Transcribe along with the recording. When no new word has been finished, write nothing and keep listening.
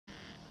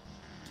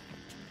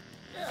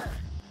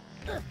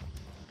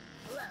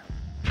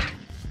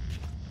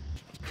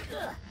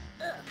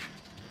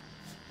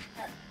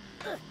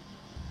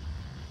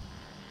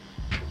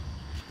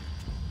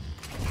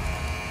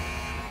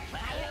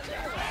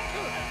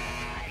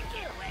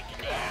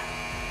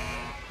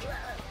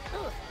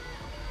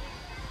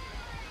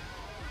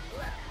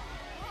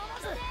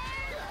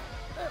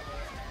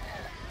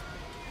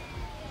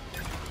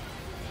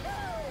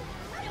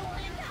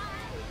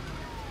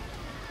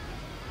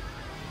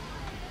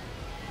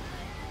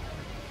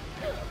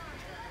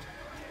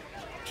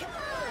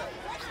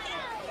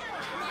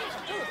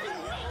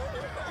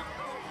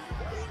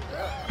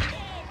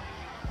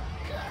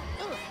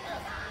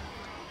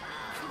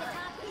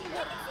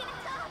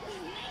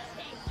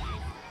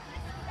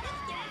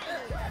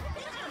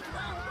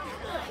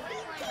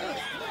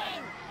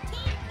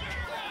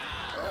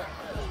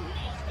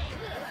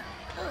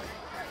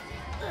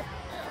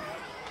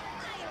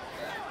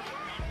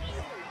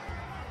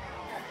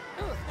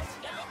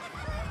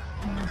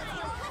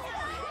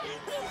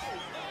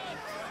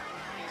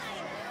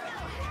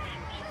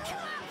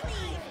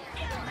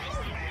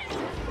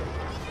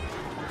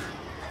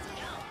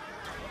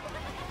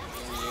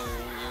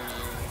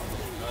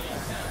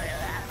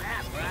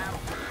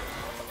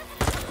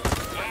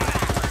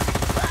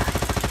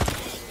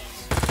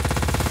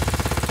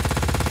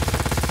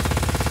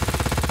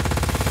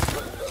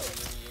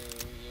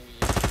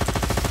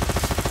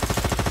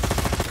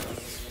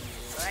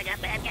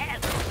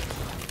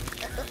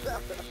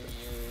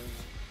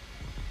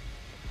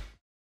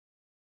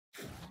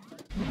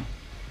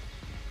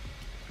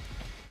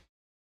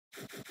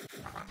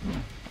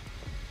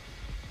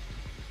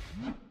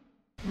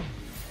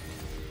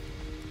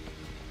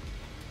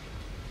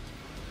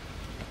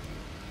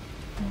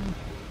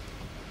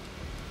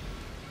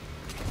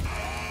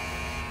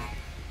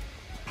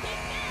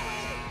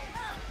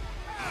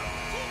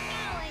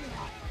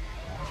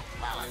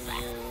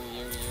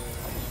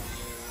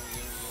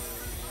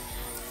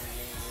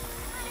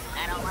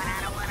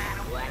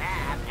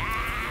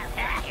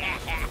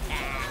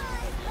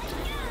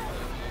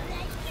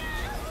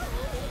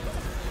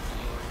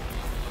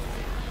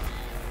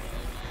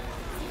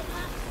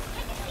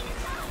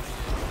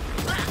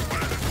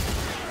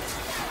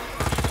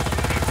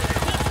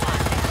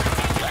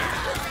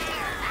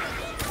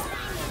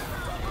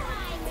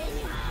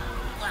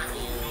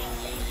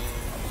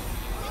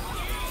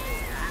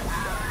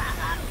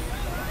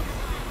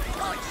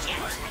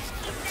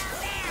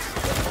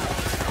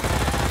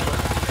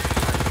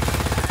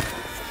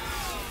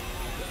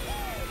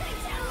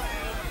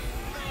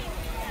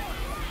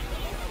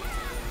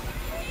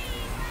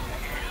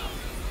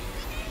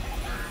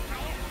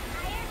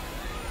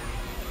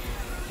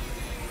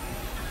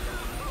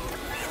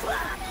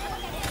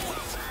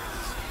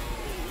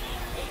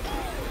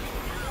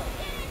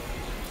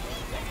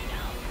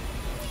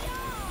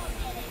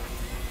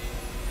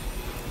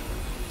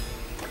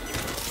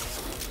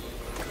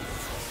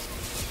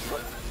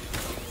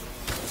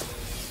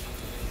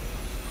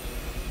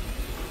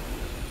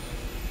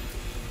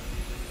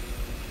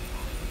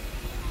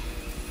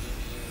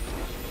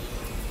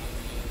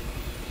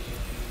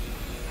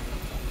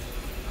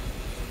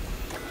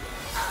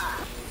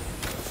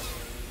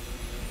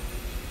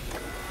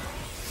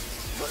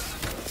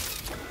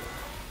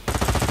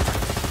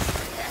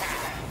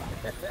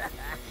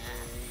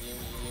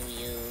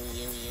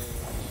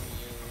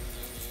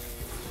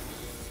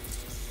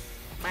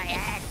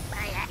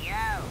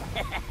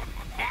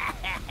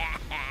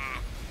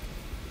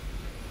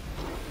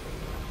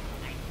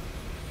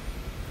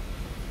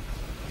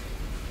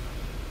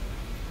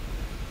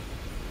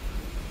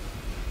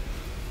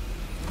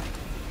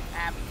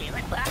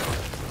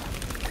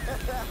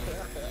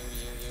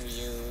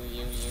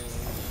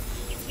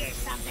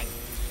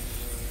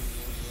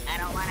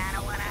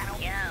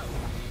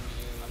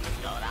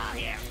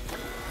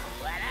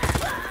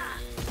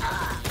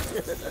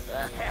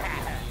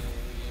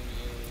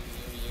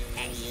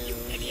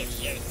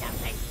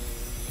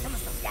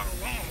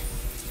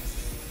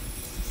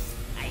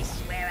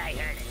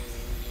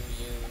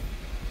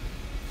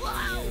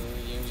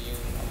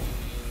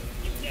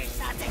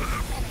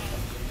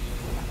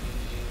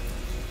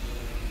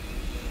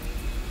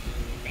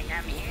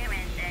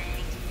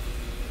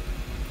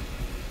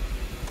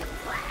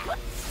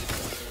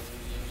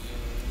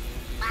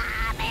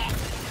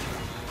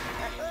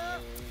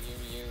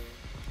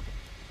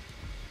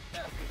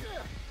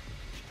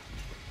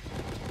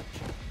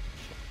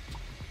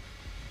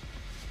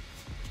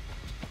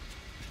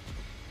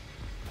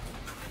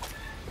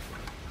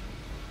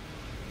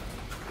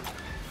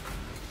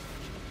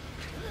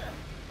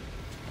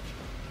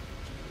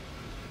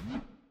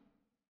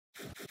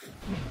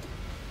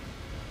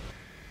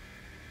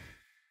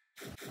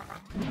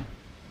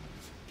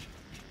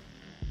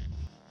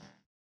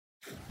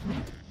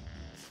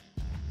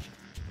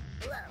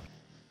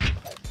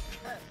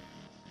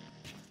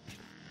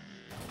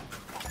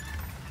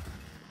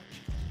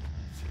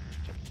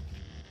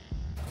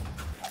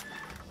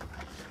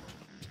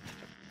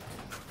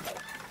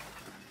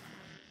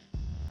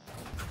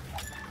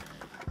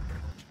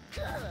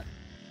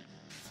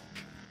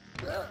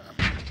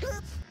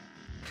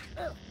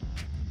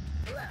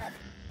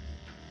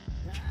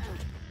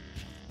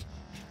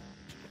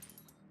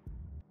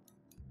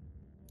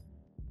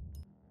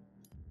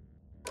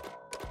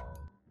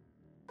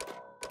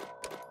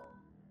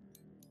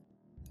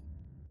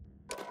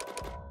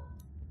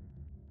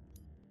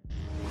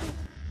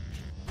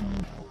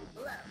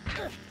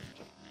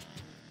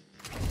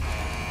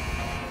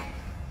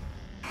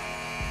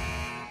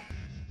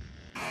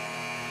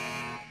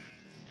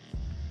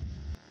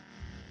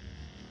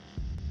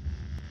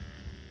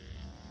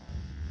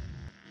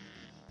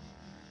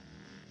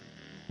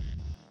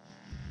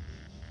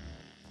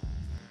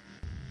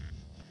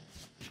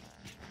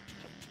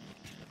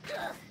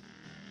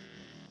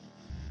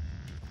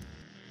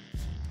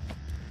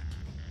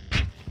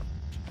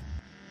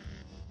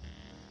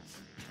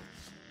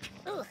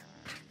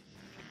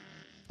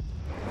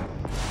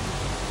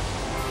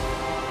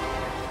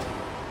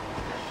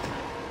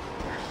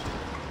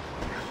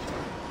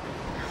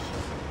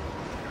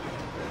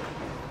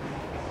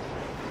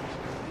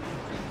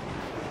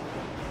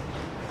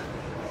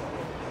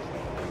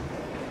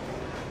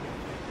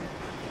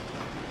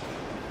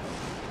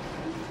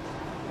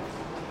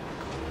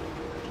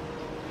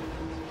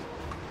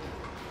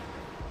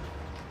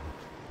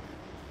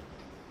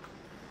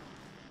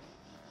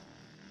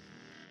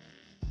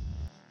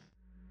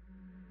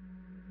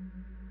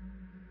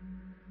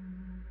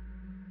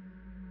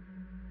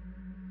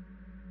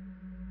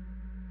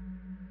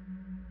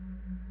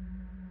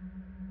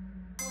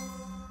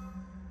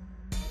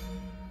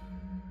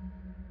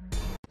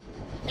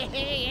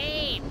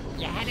Hey, Abe!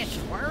 You had us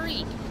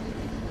worried.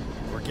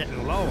 We're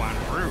getting low on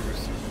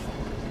brews.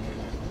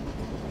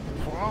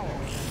 Whoa,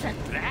 check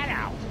that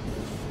out.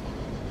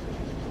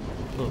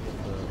 Oh,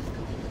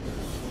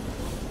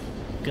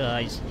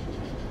 guys,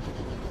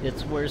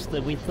 it's worse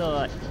than we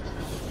thought.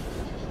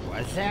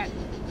 What's that?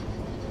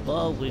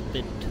 All we've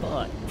been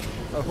taught,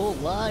 our whole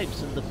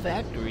lives in the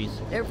factories,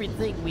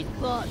 everything we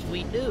thought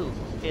we knew,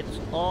 it's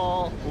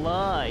all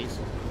lies.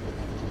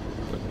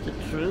 But the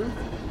truth?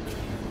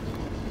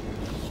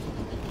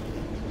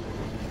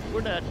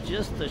 We're not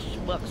just the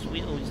schmucks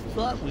we always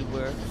thought we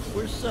were.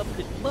 We're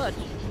something much,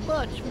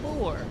 much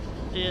more.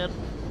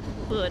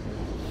 But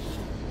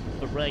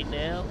right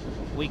now,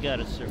 we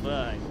gotta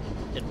survive.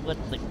 And what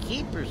the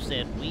Keeper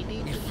said we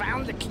need... You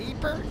found the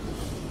Keeper?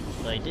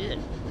 I did.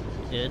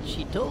 And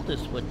she told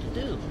us what to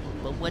do.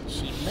 But what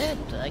she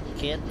meant, I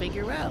can't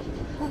figure out.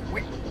 Oh,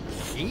 wait,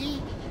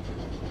 she?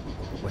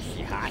 Was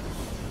she hot?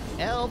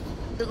 Hell,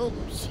 no,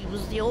 she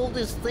was the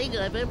oldest thing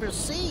I've ever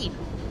seen.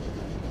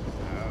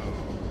 Oh.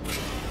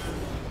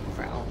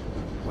 Well,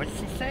 what'd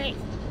she say?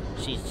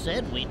 She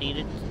said we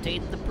needed to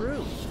take the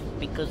brew,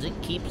 because it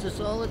keeps us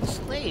all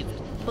enslaved.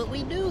 But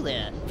we knew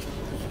that.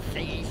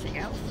 Say anything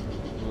else?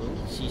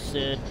 Well, she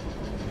said,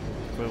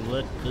 for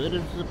what good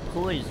is the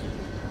poison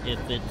if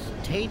it's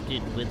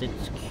tainted with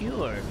its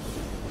cure?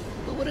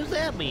 But what does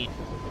that mean?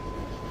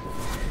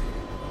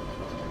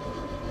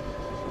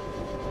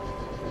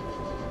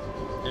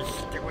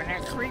 Just doing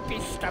that creepy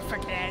stuff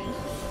again.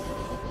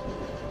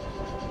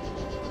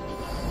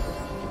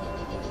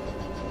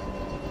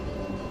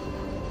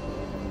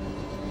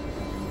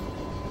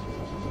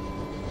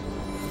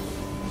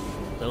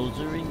 Those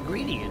are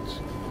ingredients.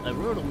 I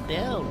wrote them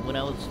down when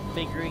I was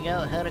figuring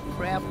out how to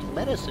craft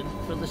medicine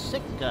for the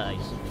sick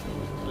guys.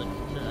 But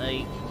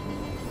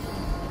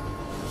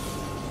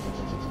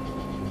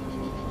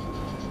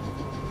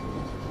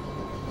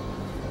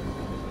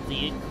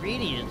the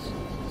ingredients,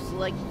 it's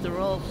like they're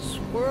all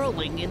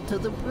swirling into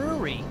the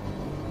brewery.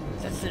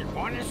 Does it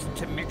want us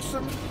to mix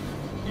them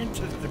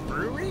into the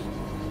brewery?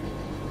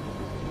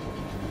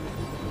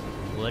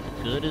 What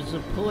good is a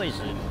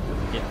poison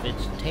if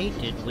it's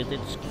tainted with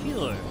its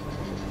cure?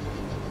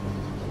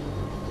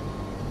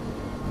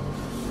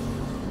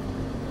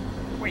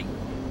 Wait,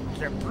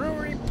 the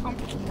brewery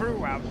pumps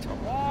brew out to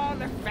all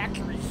the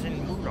factories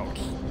in Mudos.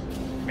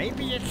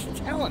 Maybe it's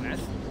telling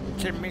us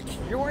to mix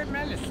your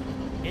medicine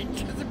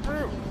into the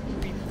brew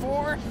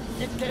before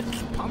it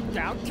gets pumped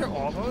out to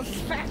all those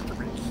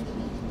factories.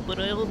 But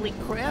I only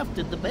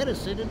crafted the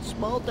medicine in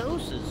small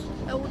doses.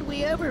 How would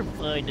we ever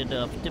find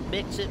enough to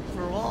mix it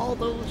for all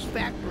those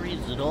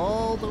factories and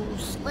all those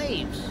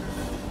slaves?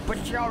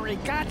 But you already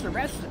got the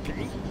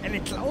recipe, and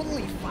it's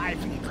only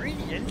 5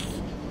 ingredients.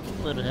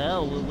 But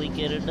how will we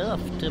get enough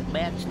to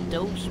match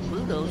Dos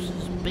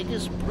Mudos'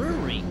 biggest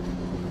brewery?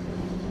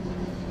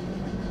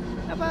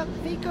 How about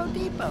Vico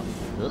Depot?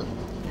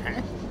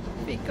 Huh?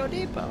 Vico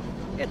Depot.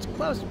 It's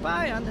close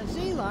by on the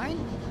Z line,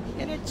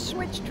 and its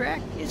switch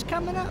track is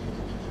coming up.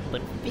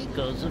 But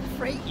Vico's a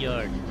freight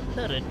yard,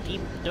 not a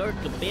deep, dark,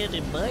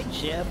 abandoned mine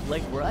shaft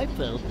like where I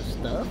found the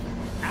stuff.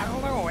 I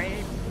don't know,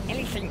 Abe.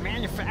 Anything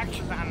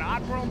manufactured on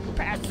Oddworld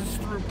passes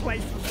through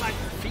places like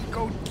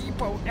Vico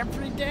Depot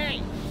every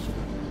day.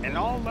 And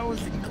all those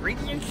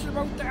ingredients you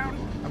wrote down,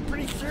 I'm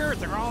pretty sure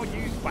they're all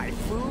used by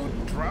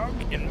food, drug,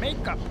 and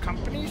makeup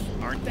companies,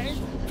 aren't they?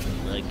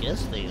 I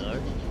guess they are.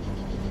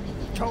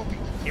 Toby,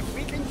 if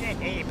we can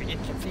get Abe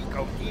into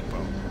Vico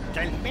Depot,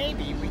 then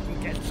maybe we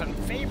can get some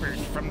favors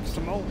from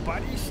some old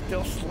buddies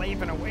still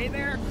slaving away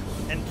there,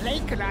 and they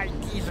could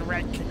ID the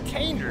right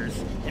containers,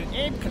 and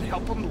Abe could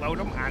help them load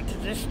them onto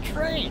this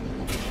train.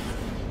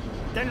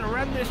 Then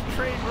run this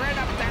train right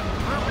up that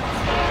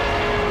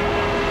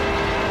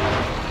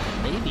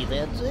permit. Maybe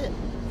that's it.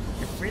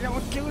 If we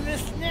don't do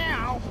this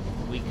now,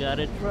 We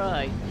gotta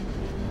try.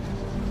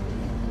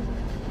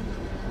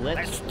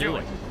 Let's do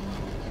it.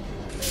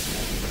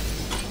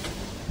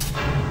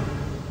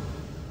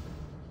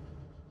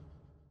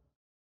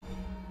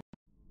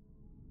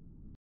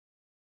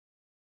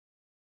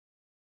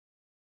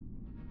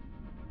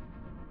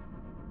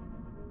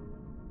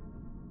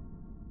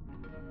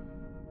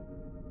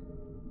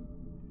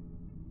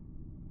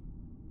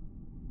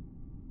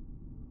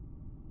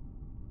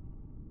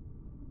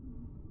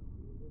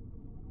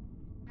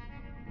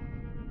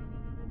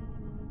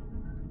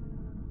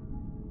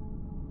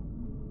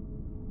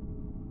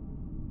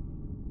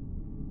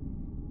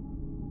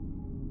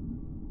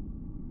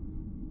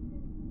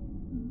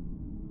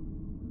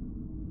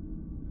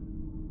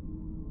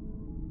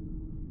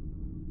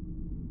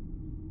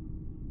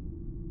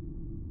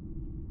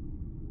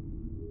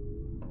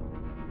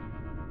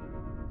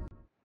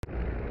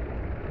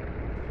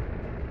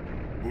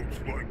 Looks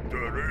like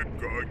that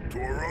Ape guy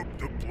tore up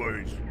the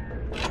place.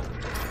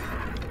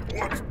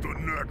 What's the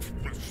next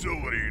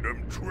facility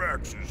them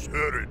tracks is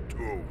headed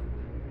to?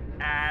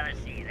 Let's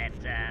see,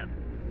 that's,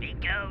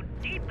 Vico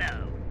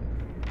Depot.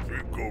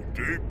 Vico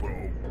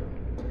Depot?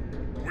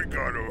 We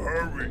gotta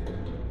hurry.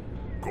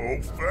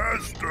 Go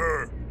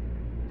faster!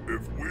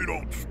 If we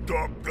don't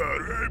stop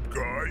that ape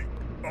guy,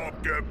 I'll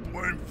get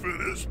blamed for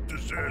this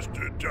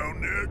disaster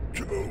down there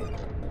too.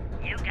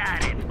 You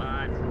got it,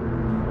 boss.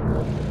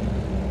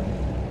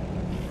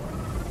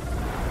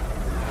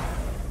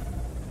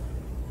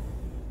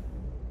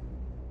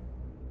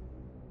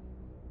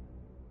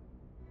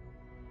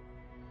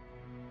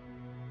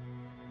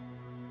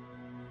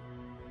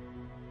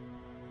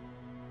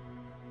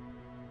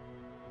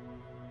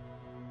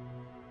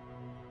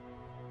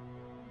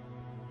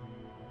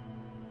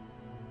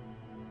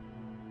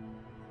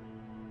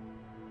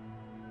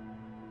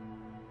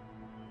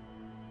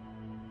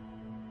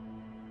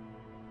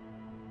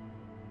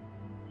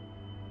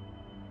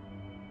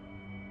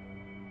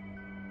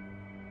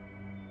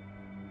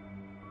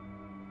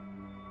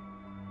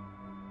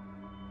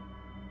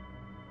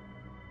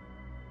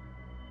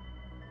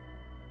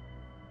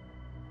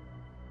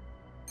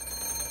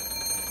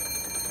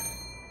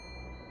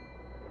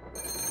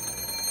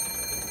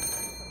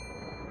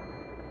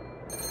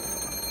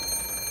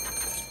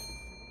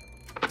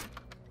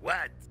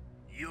 What?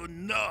 You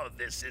know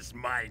this is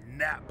my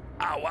nap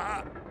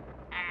hour?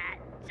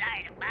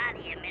 Sorry to bother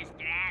you,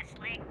 Mr.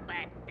 Aslick,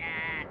 but,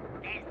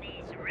 there's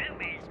these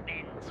rumors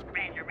been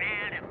spreading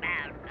around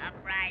about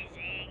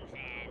uprisings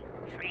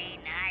and train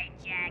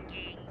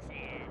hijackings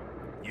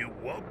and... You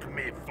woke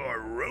me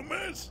for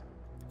rumors?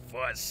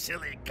 For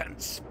silly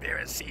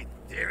conspiracy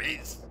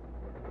theories?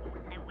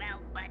 Well,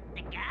 but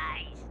the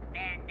guys,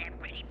 they're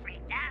pretty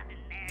freaked out and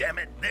they're... Damn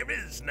it, there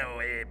is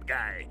no Abe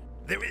guy.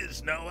 There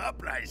is no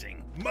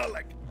uprising.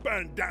 Moloch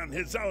burned down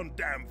his own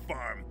damn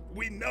farm.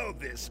 We know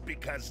this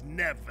because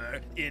never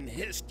in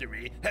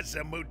history has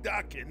a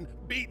Mudakin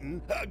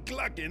beaten a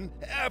Gluckin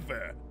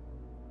ever.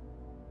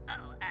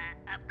 Oh,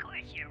 of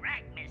course you're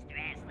right, Mr.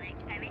 Aslick.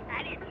 I mean,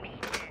 I didn't mean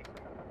to...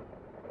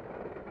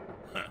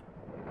 Huh.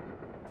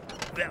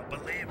 They'll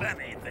believe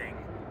anything.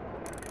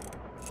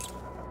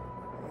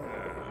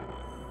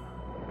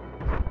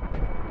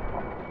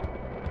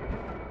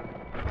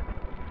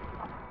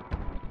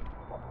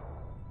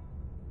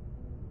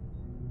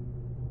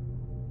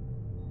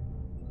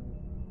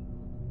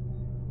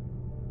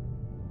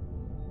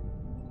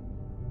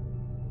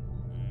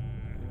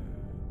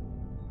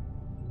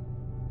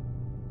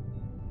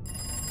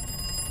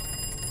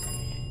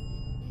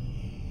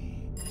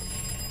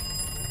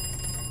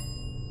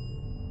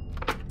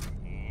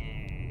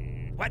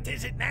 What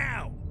is it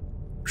now?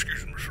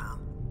 Excuse me, sir,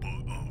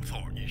 but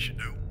thought you should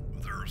know.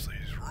 There's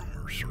these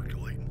rumors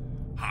circulating.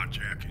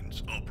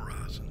 Hijackings,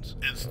 uprisings,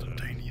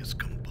 instantaneous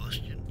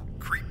combustion.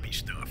 Creepy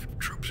stuff.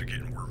 Troops are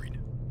getting worried.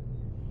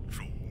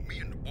 So me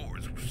and the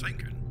boys was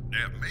thinking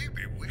that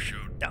maybe we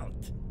should...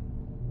 Don't.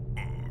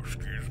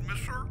 Excuse me,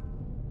 sir?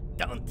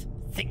 Don't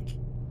think.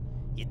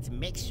 It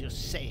makes you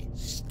say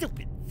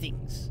stupid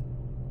things.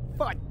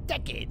 For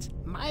decades,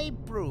 my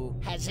brew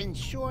has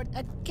ensured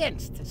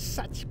against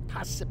such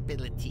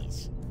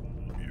possibilities.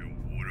 Yeah,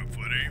 what if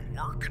it ain't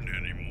working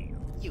anymore?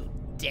 You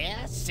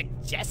dare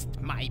suggest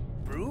my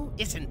brew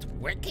isn't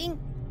working?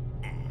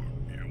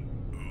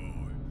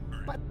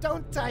 But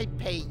don't I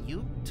pay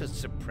you to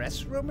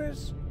suppress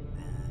rumors?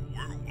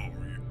 Well, yeah,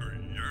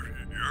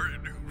 you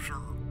do,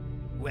 sir.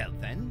 Well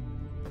then,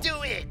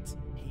 do it!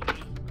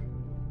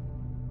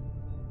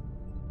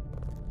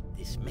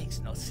 This makes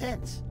no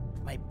sense.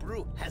 My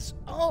brew has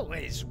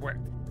always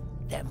worked.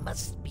 There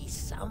must be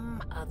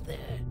some other...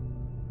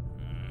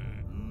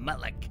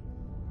 Moloch.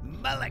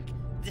 Moloch!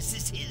 This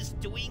is his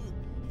doing.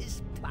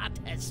 His plot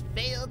has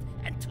failed,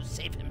 and to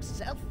save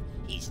himself,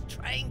 he's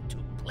trying to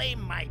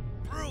blame my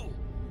brew.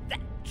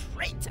 That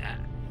traitor!